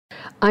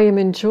I am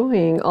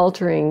enjoying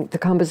altering the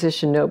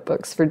composition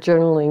notebooks for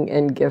journaling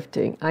and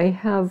gifting. I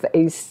have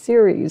a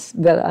series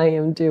that I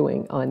am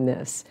doing on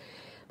this.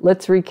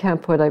 Let's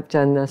recap what I've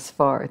done thus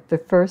far. The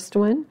first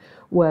one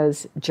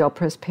was gel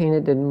press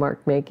painted and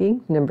mark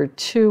making. Number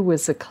 2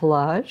 was a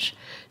collage.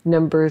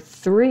 Number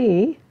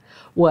 3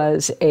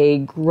 was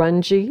a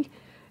grungy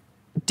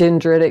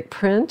dendritic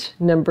print.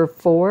 Number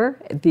 4,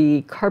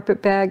 the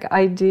carpet bag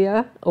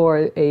idea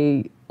or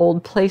a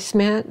old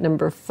placemat.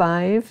 Number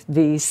 5,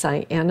 the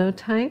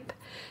cyanotype.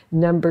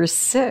 Number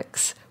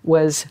 6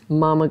 was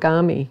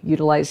mamagami,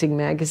 utilizing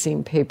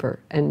magazine paper.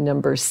 And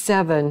number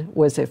 7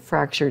 was a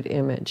fractured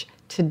image.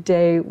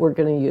 Today, we're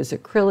going to use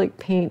acrylic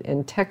paint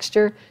and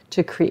texture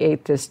to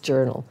create this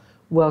journal.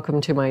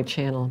 Welcome to my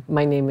channel.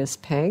 My name is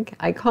Peg.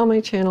 I call my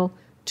channel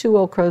Two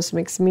Old Crows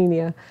Mixed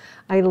Media.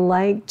 I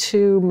like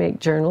to make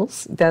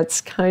journals.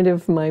 That's kind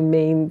of my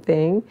main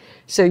thing.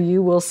 So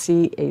you will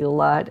see a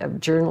lot of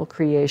journal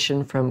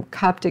creation from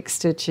Coptic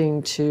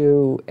stitching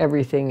to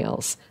everything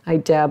else. I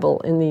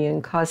dabble in the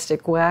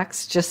encaustic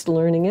wax, just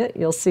learning it.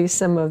 You'll see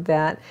some of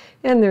that.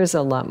 And there's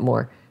a lot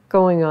more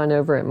going on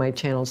over at my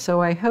channel.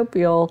 So I hope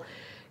you'll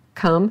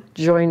come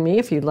join me.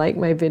 If you like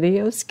my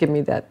videos, give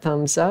me that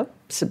thumbs up,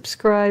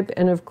 subscribe,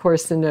 and of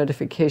course the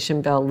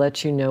notification bell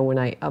lets you know when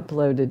I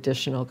upload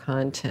additional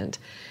content.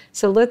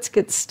 So let's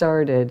get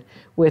started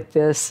with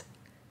this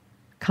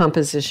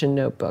composition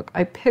notebook.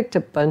 I picked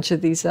a bunch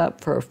of these up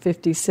for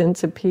 50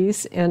 cents a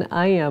piece, and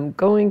I am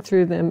going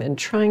through them and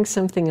trying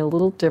something a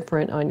little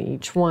different on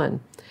each one.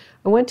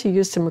 I want to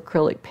use some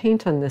acrylic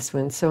paint on this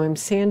one, so I'm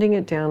sanding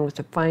it down with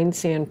a fine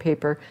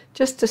sandpaper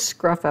just to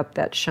scruff up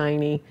that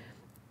shiny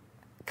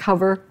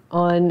cover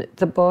on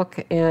the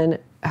book, and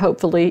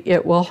hopefully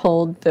it will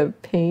hold the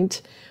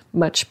paint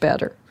much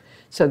better.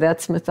 So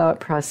that's my thought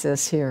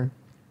process here.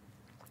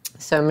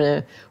 So I'm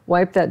going to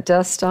wipe that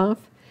dust off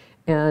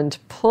and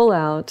pull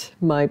out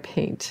my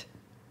paint.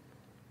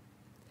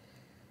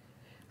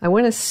 I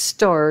want to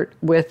start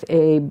with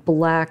a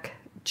black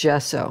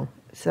gesso.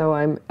 So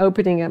I'm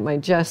opening up my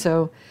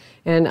gesso,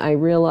 and I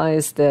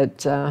realize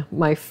that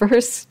my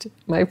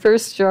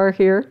first jar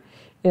here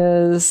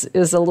is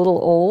a little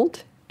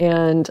old,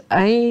 and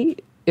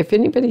if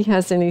anybody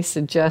has any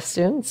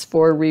suggestions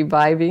for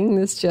reviving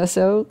this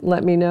gesso,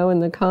 let me know in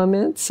the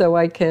comments so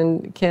I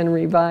can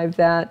revive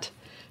that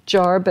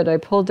jar. But I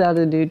pulled out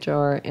a new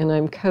jar, and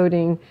I'm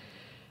coating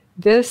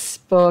this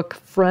book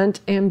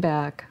front and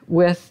back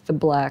with the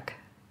black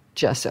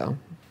gesso.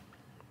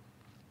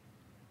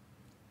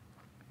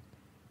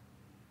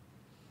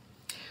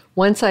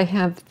 Once I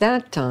have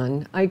that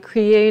done, I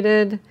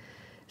created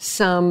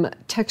some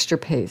texture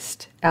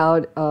paste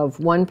out of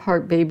 1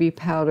 part baby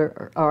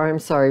powder, or I'm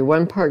sorry,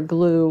 1 part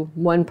glue,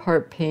 1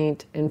 part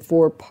paint, and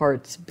 4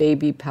 parts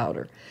baby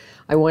powder.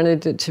 I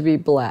wanted it to be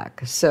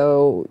black,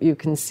 so you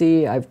can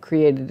see I've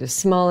created a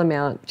small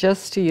amount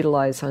just to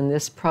utilize on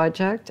this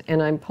project,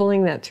 and I'm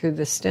pulling that through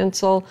the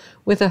stencil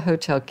with a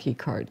hotel key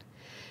card.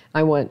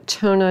 I want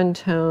tone on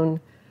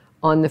tone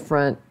on the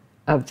front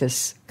of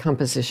this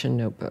composition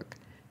notebook.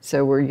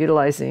 So we're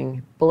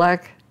utilizing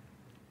black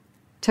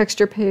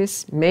texture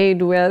paste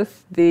made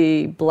with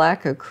the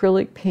black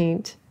acrylic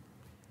paint,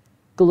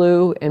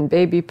 glue, and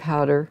baby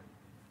powder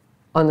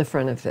on the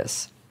front of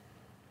this.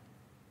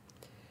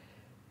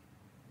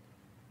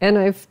 And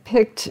I've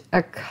picked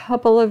a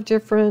couple of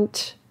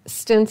different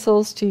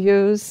stencils to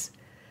use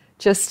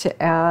just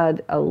to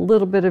add a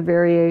little bit of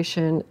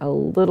variation, a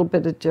little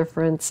bit of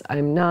difference.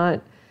 I'm not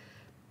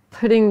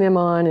putting them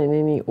on in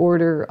any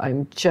order.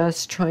 I'm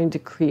just trying to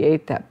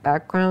create that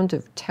background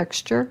of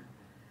texture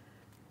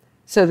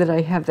so that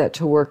I have that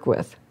to work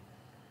with.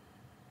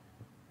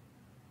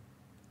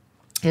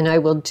 And I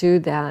will do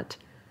that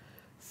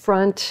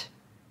front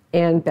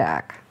and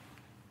back.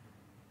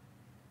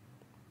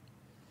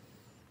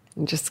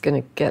 I'm just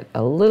going to get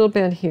a little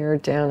bit here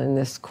down in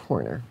this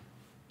corner.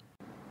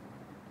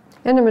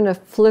 And I'm going to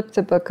flip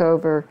the book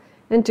over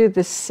and do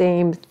the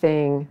same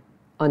thing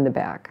on the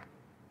back.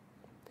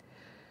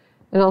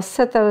 And I'll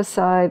set that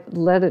aside,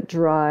 let it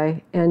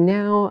dry, and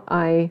now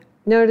I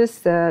notice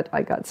that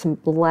I got some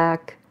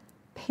black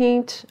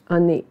paint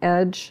on the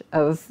edge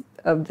of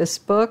this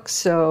book,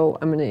 so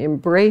I'm going to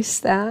embrace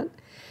that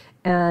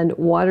and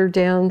water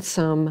down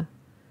some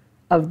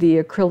of the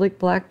acrylic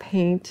black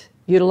paint,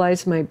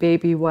 utilize my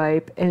baby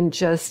wipe, and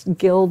just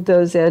gild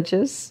those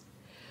edges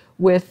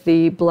with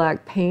the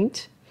black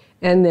paint.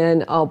 And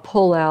then I'll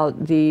pull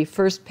out the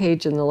first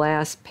page and the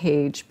last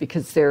page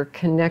because they're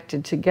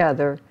connected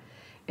together.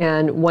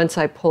 And once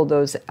I pull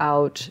those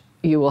out,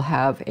 you will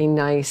have a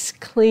nice,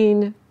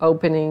 clean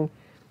opening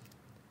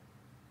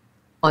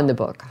on the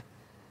book.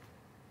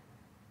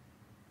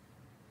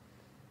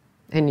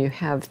 And you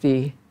have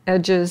the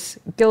edges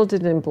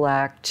gilded in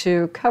black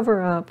to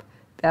cover up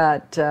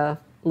that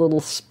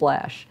little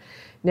splash.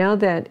 Now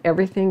that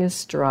everything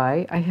is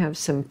dry, I have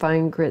some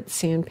fine grit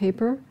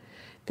sandpaper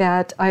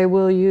that I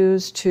will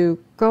use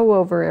to go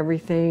over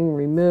everything,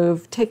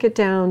 remove, take it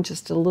down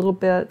just a little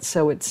bit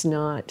so it's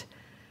not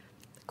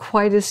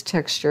quite as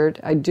textured.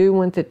 I do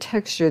want the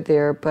texture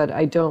there, but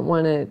I don't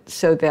want it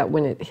so that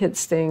when it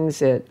hits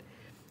things, it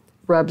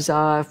rubs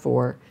off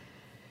or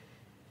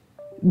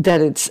that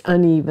it's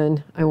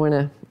uneven. I want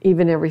to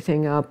even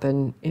everything up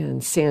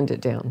and sand it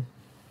down.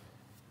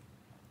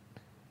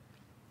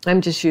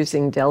 I'm just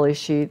using deli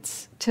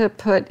sheets to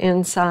put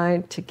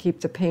inside to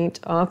keep the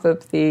paint off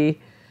of the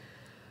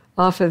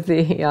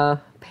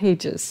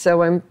pages.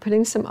 So I'm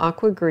putting some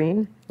aqua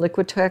green,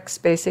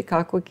 Liquitex Basic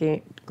Aqua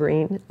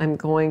Green. I'm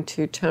going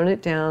to tone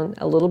it down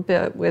a little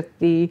bit with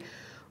the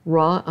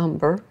raw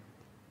umber,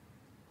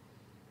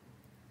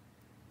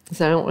 because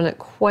I don't want it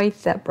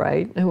quite that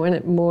bright. I want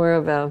it more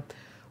of a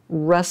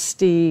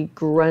rusty,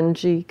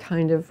 grungy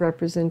kind of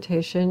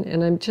representation,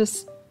 and I'm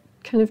just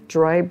kind of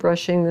dry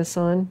brushing this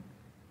on.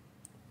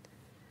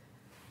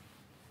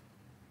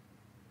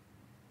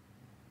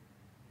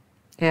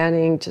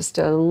 Adding just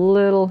a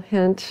little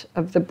hint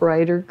of the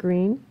brighter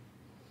green.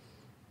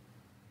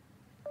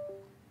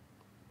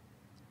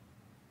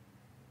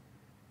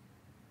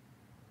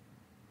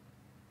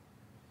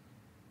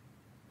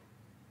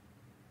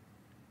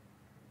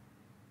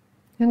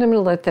 And I'm going to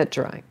let that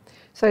dry.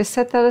 So I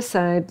set that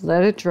aside,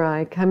 let it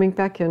dry, coming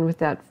back in with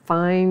that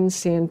fine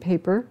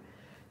sandpaper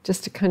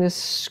just to kind of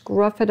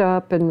scruff it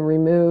up and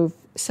remove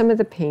some of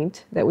the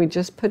paint that we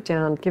just put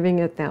down, giving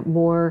it that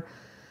more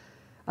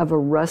of a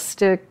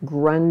rustic,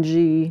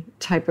 grungy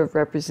type of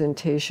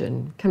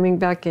representation. Coming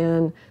back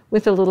in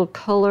with a little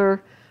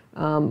color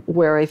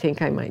where I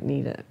think I might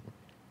need it.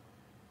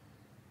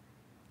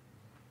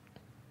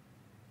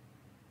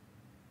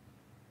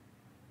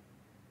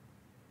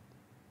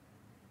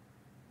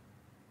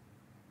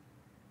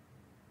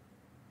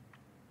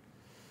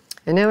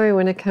 And now I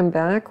want to come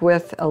back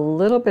with a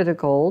little bit of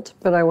gold,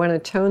 but I want to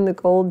tone the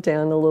gold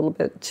down a little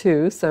bit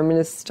too. So I'm going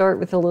to start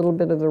with a little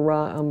bit of the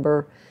raw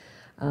umber.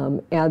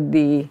 Add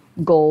the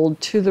gold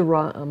to the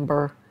raw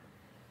umber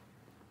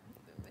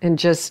and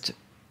just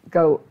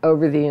go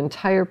over the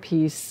entire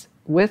piece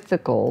with the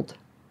gold.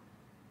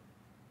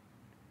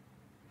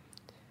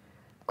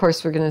 Of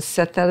course, we're going to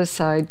set that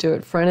aside, do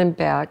it front and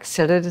back,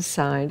 set it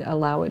aside,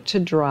 allow it to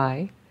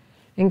dry,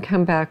 and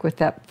come back with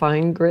that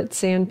fine grit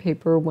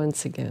sandpaper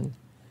once again.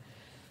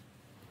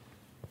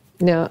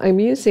 Now, I'm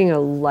using a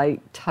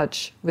light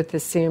touch with the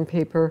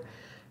sandpaper,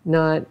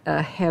 not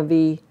a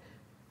heavy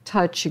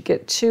touch. You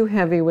get too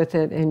heavy with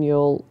it and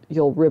you'll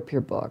rip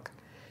your book.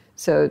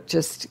 So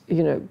just,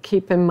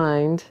 keep in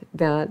mind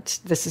that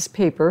this is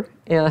paper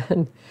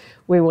and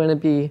we want to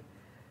be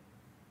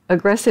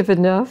aggressive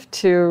enough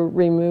to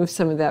remove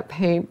some of that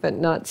paint, but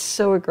not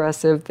so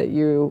aggressive that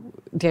you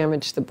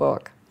damage the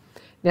book.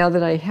 Now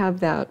that I have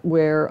that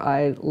where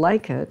I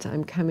like it,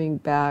 I'm coming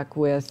back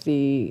with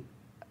the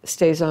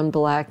Stays On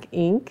Black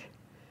ink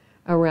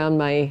around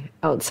my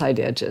outside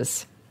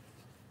edges.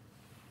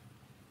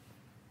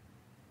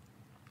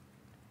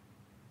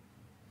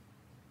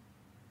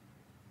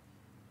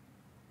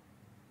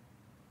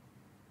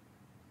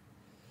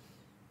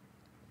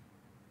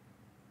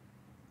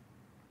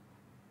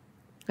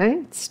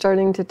 Okay, it's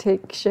starting to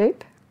take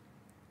shape.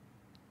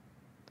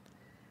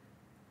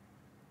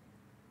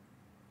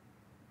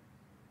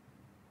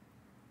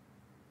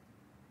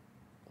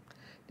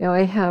 Now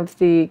I have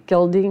the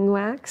gilding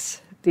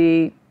wax,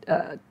 the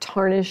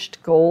tarnished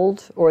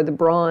gold, or the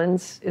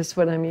bronze is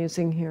what I'm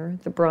using here,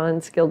 the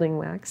bronze gilding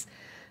wax.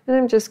 And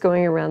I'm just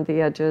going around the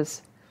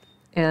edges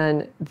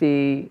and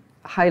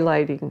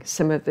highlighting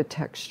some of the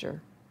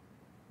texture.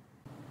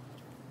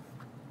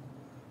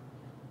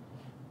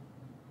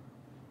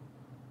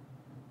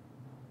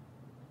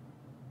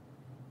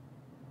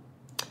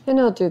 And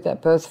I'll do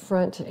that both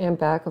front and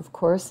back, of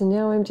course. And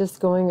now I'm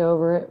just going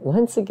over it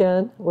once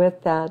again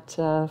with that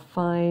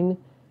fine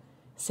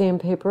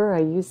sandpaper. I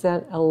use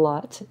that a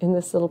lot in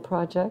this little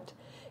project.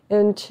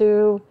 And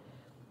to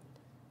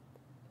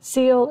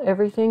seal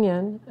everything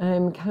in,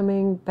 I'm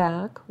coming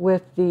back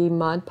with the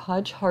Mod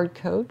Podge hard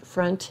coat,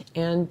 front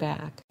and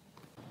back.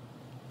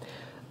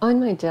 On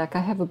my deck,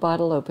 I have a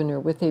bottle opener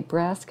with a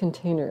brass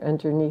container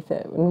underneath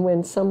it. And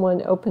when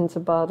someone opens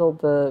a bottle,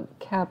 the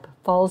cap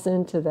falls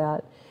into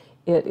that.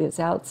 It is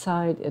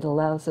outside. It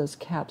allows those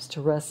caps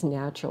to rest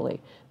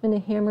naturally. I'm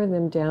going to hammer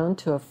them down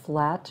to a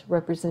flat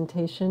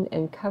representation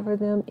and cover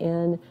them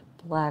in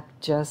black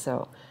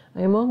gesso.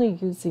 I am only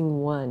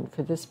using one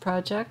for this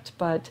project,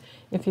 but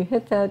if you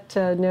hit that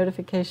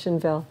notification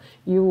bell,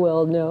 you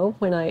will know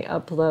when I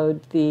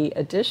upload the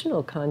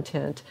additional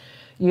content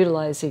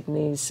utilizing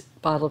these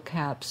bottle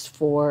caps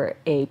for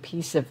a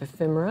piece of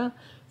ephemera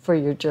for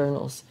your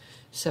journals.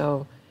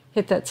 So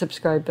hit that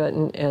subscribe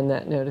button and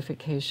that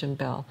notification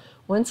bell.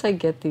 Once I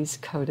get these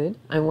coated,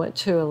 I want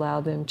to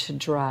allow them to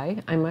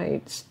dry. I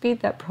might speed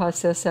that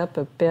process up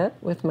a bit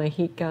with my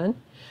heat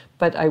gun,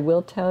 but I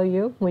will tell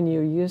you, when you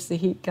use the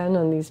heat gun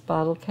on these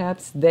bottle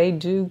caps, they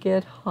do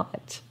get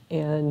hot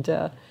and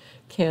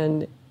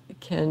can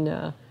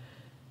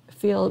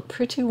feel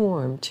pretty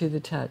warm to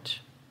the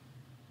touch.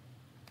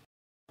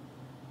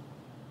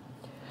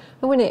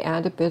 I want to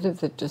add a bit of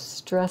the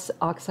Distress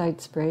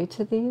Oxide spray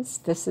to these.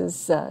 This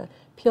is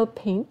peeled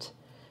paint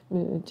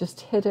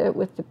just hit it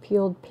with the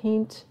peeled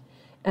paint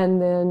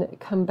and then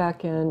come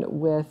back in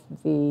with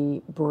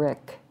the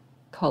brick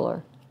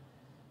color.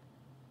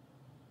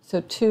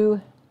 So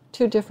two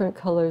different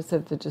colors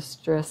of the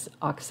Distress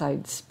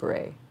Oxide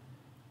spray.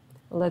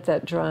 Let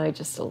that dry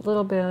just a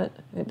little bit.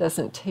 It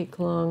doesn't take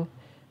long.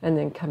 And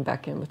then come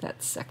back in with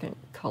that second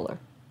color.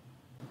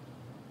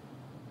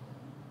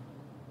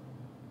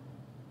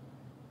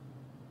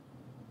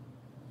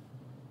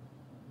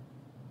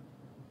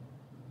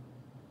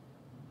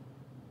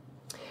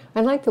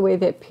 I like the way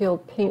that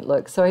peeled paint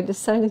looks, so I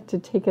decided to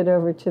take it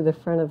over to the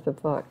front of the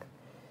book.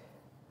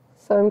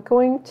 So I'm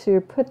going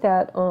to put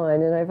that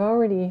on, and I've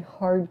already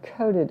hard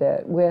coated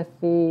it with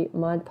the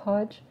Mod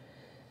Podge.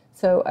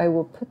 So I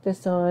will put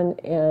this on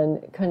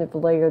and kind of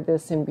layer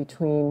this in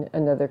between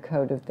another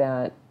coat of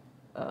that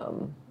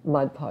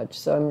Mod Podge.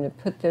 So I'm going to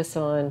put this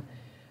on,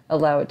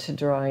 allow it to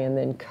dry, and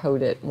then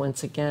coat it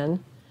once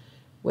again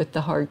with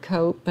the hard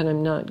coat, but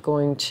I'm not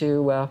going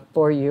to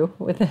bore you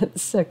with that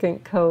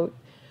second coat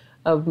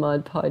of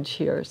Mod Podge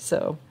here.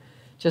 So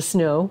just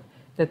know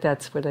that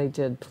that's what I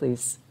did,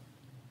 please.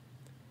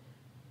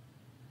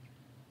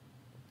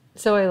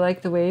 So I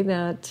like the way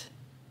that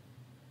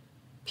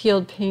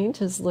peeled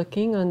paint is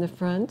looking on the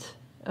front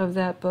of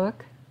that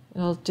book.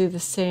 I'll do the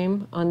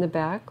same on the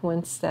back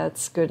once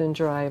that's good and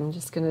dry. I'm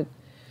just going to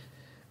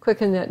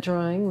quicken that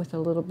drying with a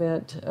little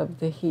bit of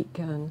the heat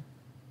gun.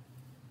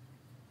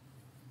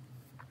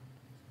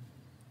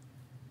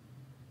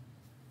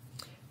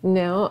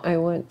 Now I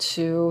want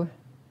to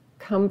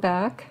come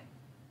back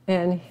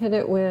and hit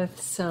it with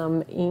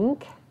some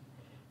ink.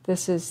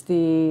 This is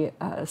the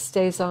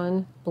Stays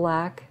On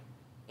Black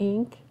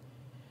ink,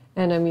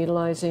 and I'm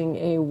utilizing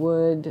a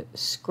wood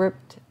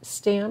script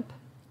stamp,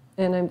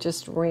 and I'm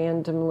just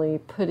randomly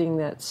putting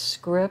that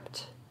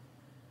script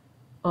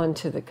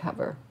onto the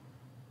cover.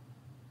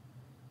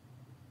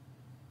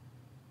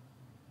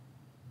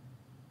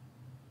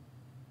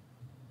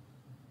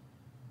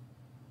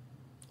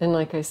 And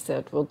like I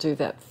said, we'll do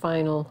that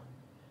final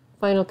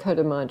coat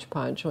of Mod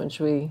Podge once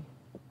we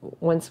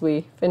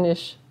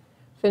finish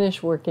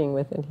working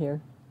with it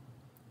here.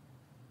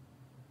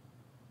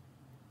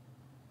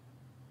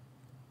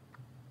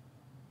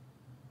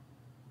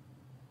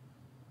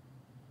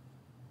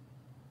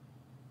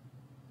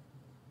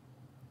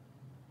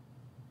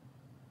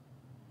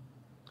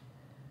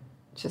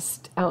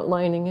 Just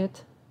outlining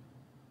it.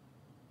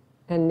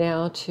 And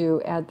now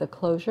to add the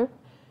closure,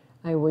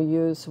 I will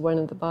use one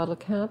of the bottle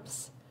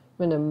caps.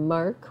 I'm going to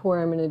mark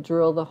where I'm going to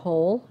drill the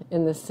hole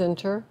in the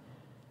center,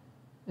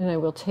 and I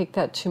will take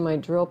that to my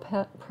drill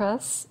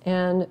press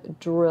and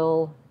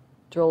drill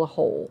a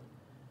hole.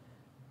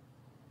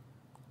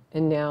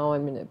 And now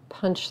I'm going to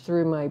punch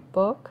through my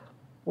book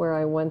where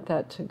I want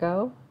that to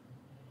go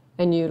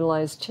and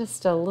utilize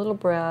just a little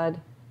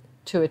brad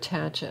to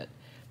attach it.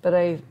 But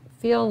I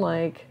feel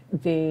like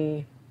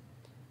the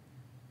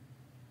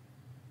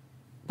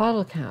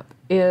bottle cap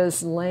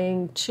is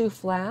laying too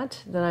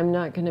flat, that I'm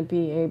not going to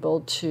be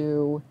able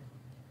to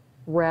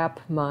wrap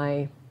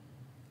my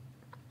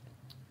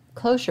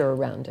closure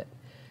around it.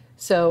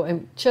 So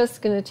I'm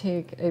just going to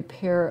take a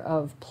pair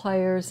of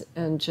pliers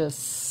and just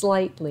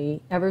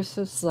slightly, ever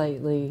so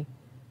slightly,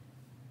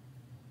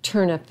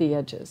 turn up the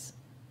edges,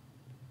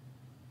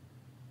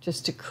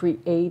 just to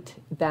create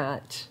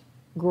that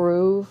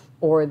groove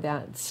or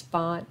that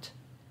spot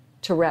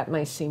to wrap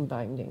my seam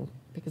binding,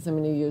 because I'm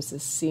going to use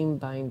this seam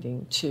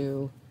binding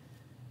to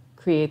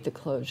create the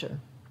closure.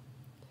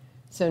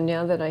 So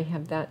now that I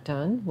have that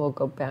done, we'll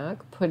go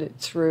back, put it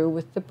through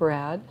with the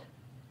brad,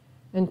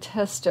 and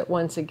test it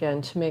once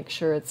again to make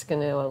sure it's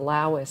going to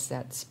allow us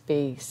that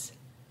space.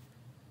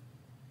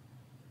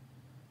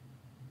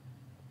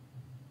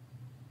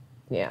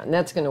 Yeah, and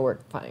that's going to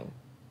work fine.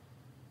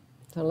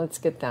 So let's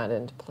get that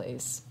into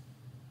place.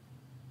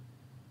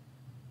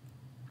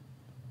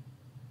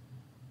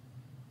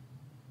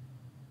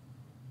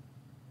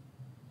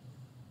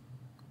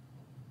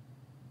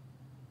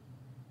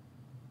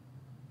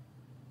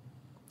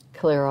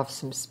 Clear off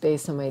some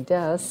space on my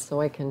desk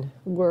so I can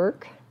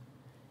work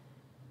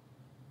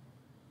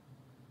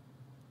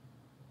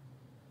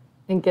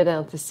and get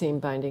out the seam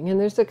binding. And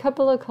there's a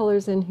couple of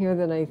colors in here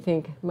that I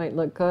think might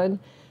look good.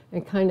 I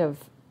kind of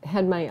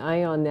had my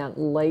eye on that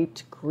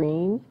light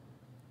green,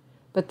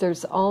 but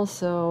there's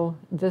also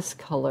this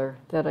color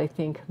that I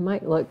think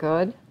might look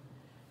good.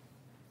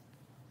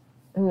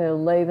 I'm going to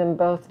lay them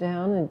both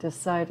down and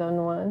decide on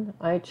one.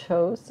 I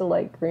chose the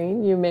light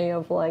green. You may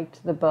have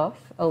liked the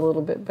buff a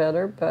little bit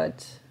better,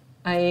 but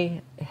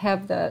I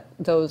have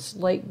those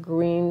light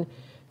green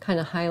kind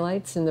of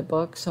highlights in the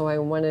book, so I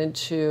wanted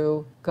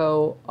to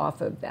go off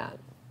of that.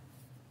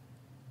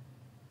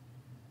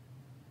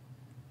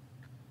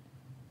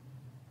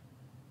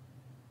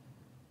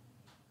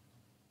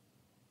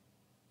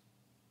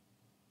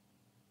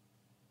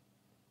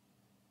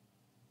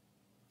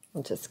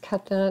 I'll just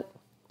cut that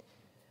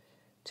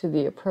to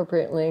the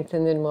appropriate length,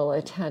 and then we'll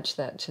attach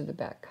that to the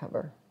back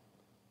cover.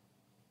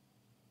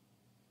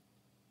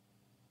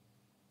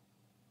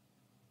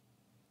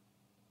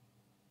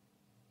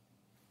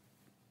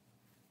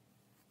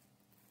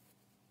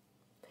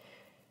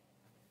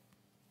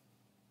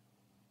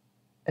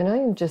 And I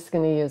am just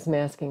going to use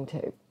masking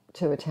tape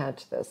to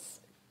attach this.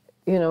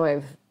 You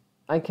know,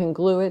 I can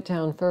glue it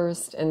down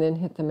first and then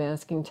hit the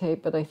masking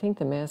tape, but I think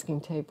the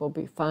masking tape will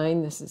be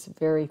fine. This is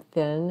very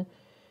thin.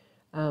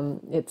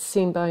 It's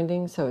seam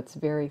binding, so it's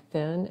very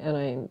thin, and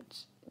I'm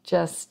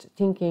just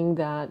thinking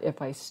that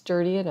if I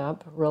sturdy it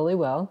up really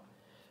well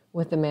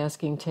with the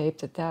masking tape,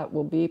 that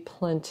will be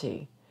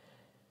plenty.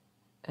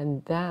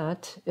 And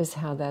that is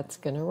how that's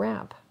going to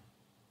wrap.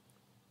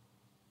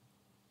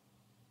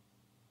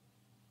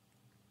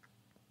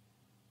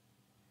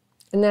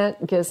 And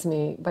that gives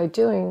me, by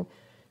doing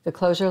the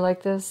closure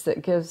like this,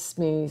 that gives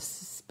me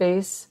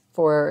space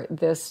for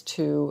this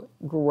to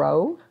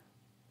grow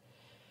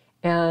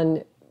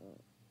and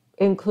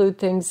include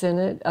things in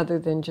it other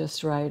than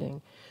just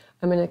writing.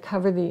 I'm going to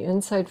cover the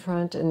inside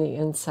front and the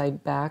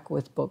inside back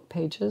with book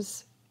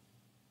pages.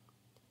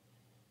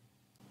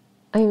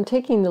 I am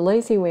taking the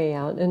lazy way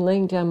out and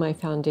laying down my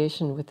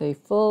foundation with a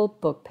full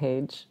book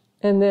page,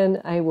 and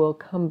then I will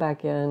come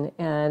back in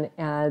and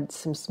add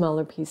some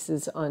smaller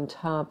pieces on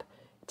top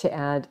to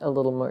add a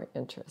little more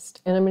interest.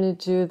 And I'm going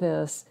to do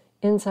this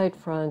inside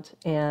front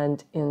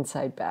and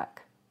inside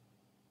back.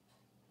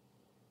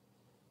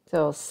 So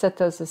I'll set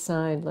those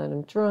aside, let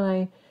them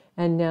dry,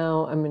 and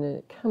now I'm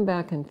going to come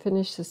back and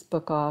finish this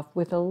book off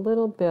with a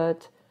little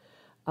bit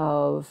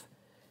of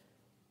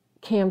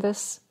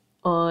canvas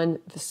on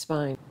the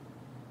spine.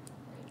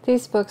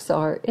 These books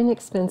are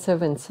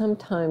inexpensive, and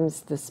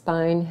sometimes the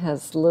spine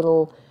has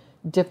little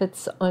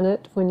divots on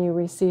it when you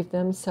receive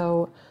them,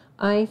 so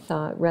I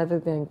thought rather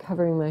than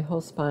covering my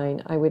whole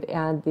spine, I would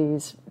add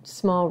these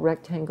small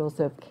rectangles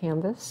of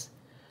canvas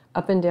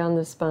up and down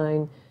the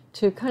spine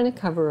to kind of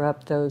cover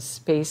up those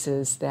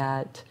spaces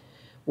that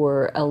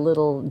were a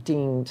little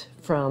dinged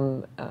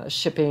from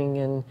shipping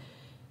and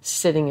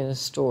sitting in a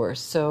store.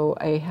 So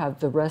I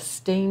have the rust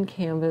stained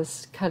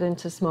canvas cut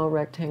into small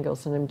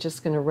rectangles, and I'm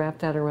just going to wrap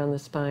that around the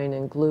spine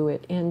and glue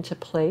it into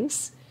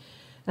place.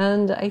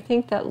 And I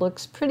think that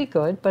looks pretty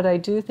good, but I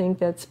do think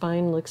that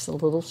spine looks a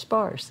little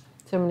sparse.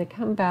 So I'm going to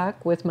come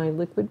back with my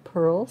liquid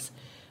pearls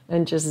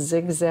and just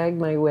zigzag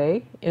my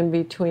way in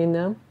between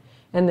them,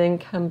 and then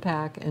come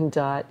back and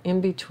dot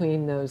in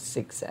between those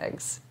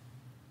zigzags.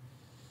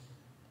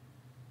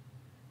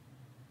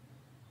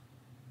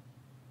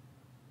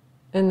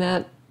 And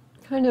that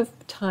kind of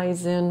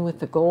ties in with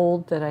the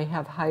gold that I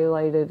have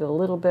highlighted a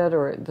little bit,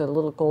 or the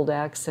little gold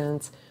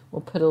accents.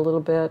 We'll put a little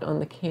bit on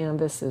the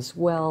canvas as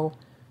well.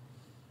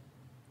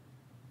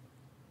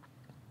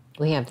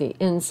 We have the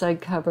inside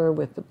cover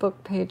with the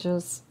book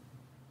pages,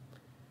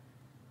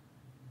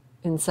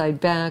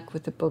 inside back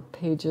with the book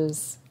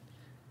pages,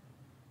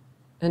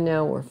 and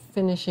now we're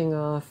finishing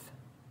off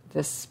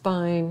the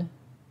spine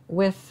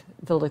with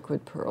the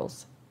liquid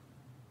pearls.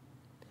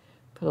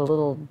 Put a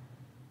little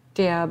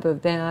dab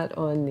of that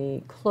on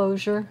the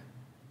closure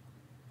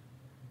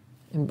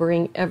and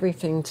bring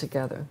everything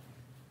together.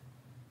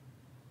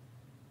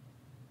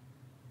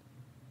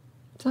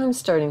 So I'm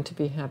starting to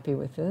be happy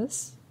with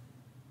this.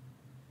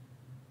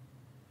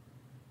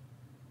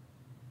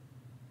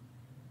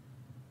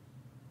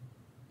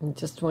 I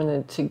just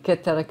wanted to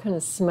get that, I kind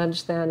of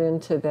smudged that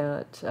into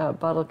that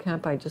bottle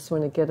cap. I just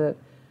want to get it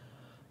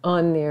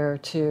on there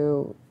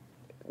to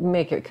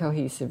make it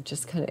cohesive,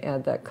 just kind of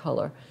add that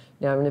color.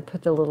 Now I'm going to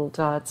put the little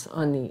dots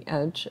on the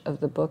edge of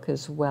the book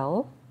as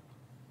well.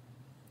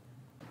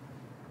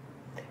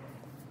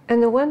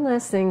 And the one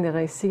last thing that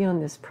I see on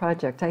this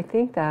project, I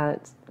think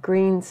that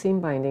green seam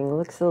binding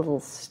looks a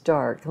little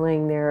stark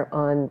laying there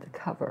on the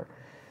cover.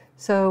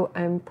 So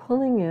I'm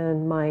pulling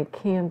in my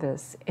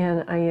canvas,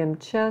 and I am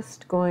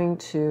just going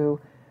to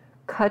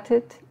cut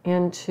it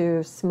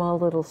into small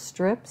little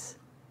strips,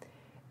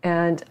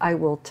 and I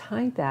will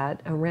tie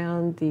that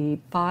around the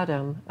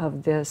bottom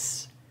of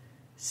this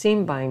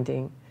seam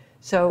binding.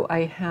 So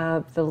I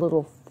have the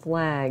little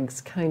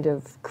flags kind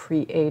of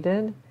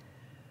created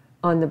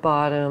on the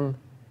bottom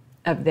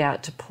of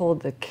that to pull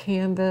the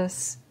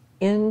canvas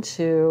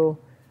into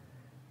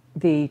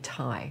the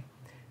tie.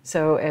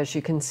 So as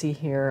you can see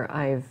here,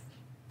 I've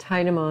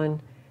tied them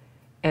on,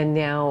 and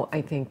now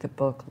I think the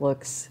book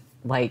looks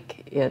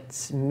like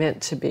it's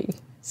meant to be.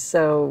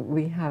 So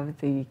we have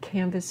the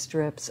canvas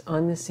strips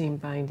on the seam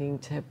binding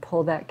to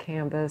pull that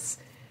canvas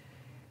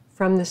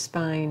from the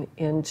spine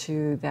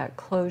into that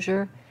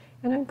closure,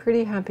 and I'm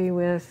pretty happy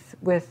with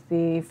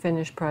the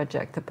finished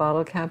project. The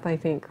bottle cap, I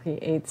think,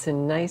 creates a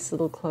nice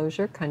little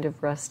closure, kind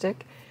of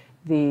rustic.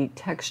 The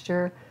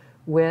texture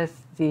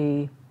with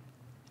the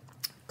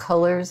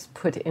colors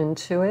put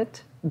into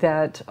it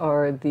that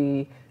are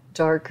the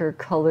darker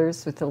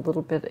colors with a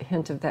little bit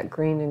hint of that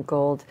green and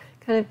gold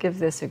kind of give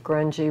this a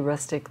grungy,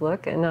 rustic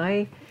look, and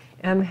I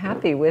am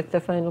happy with the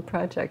final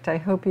project. I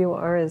hope you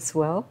are as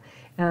well,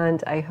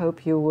 and I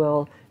hope you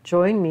will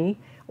join me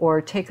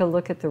or take a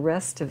look at the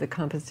rest of the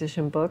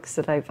composition books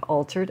that I've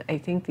altered. I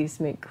think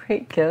these make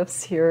great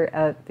gifts here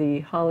at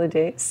the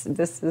holidays.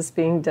 This is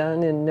being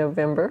done in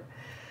November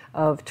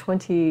of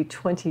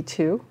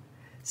 2022,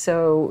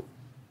 so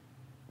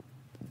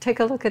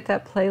take a look at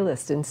that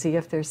playlist and see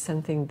if there's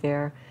something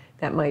there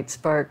that might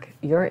spark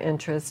your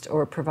interest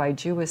or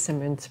provide you with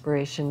some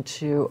inspiration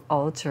to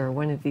alter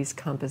one of these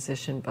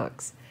composition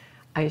books.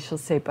 I shall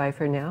say bye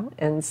for now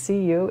and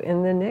see you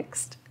in the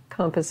next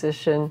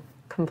composition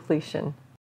completion.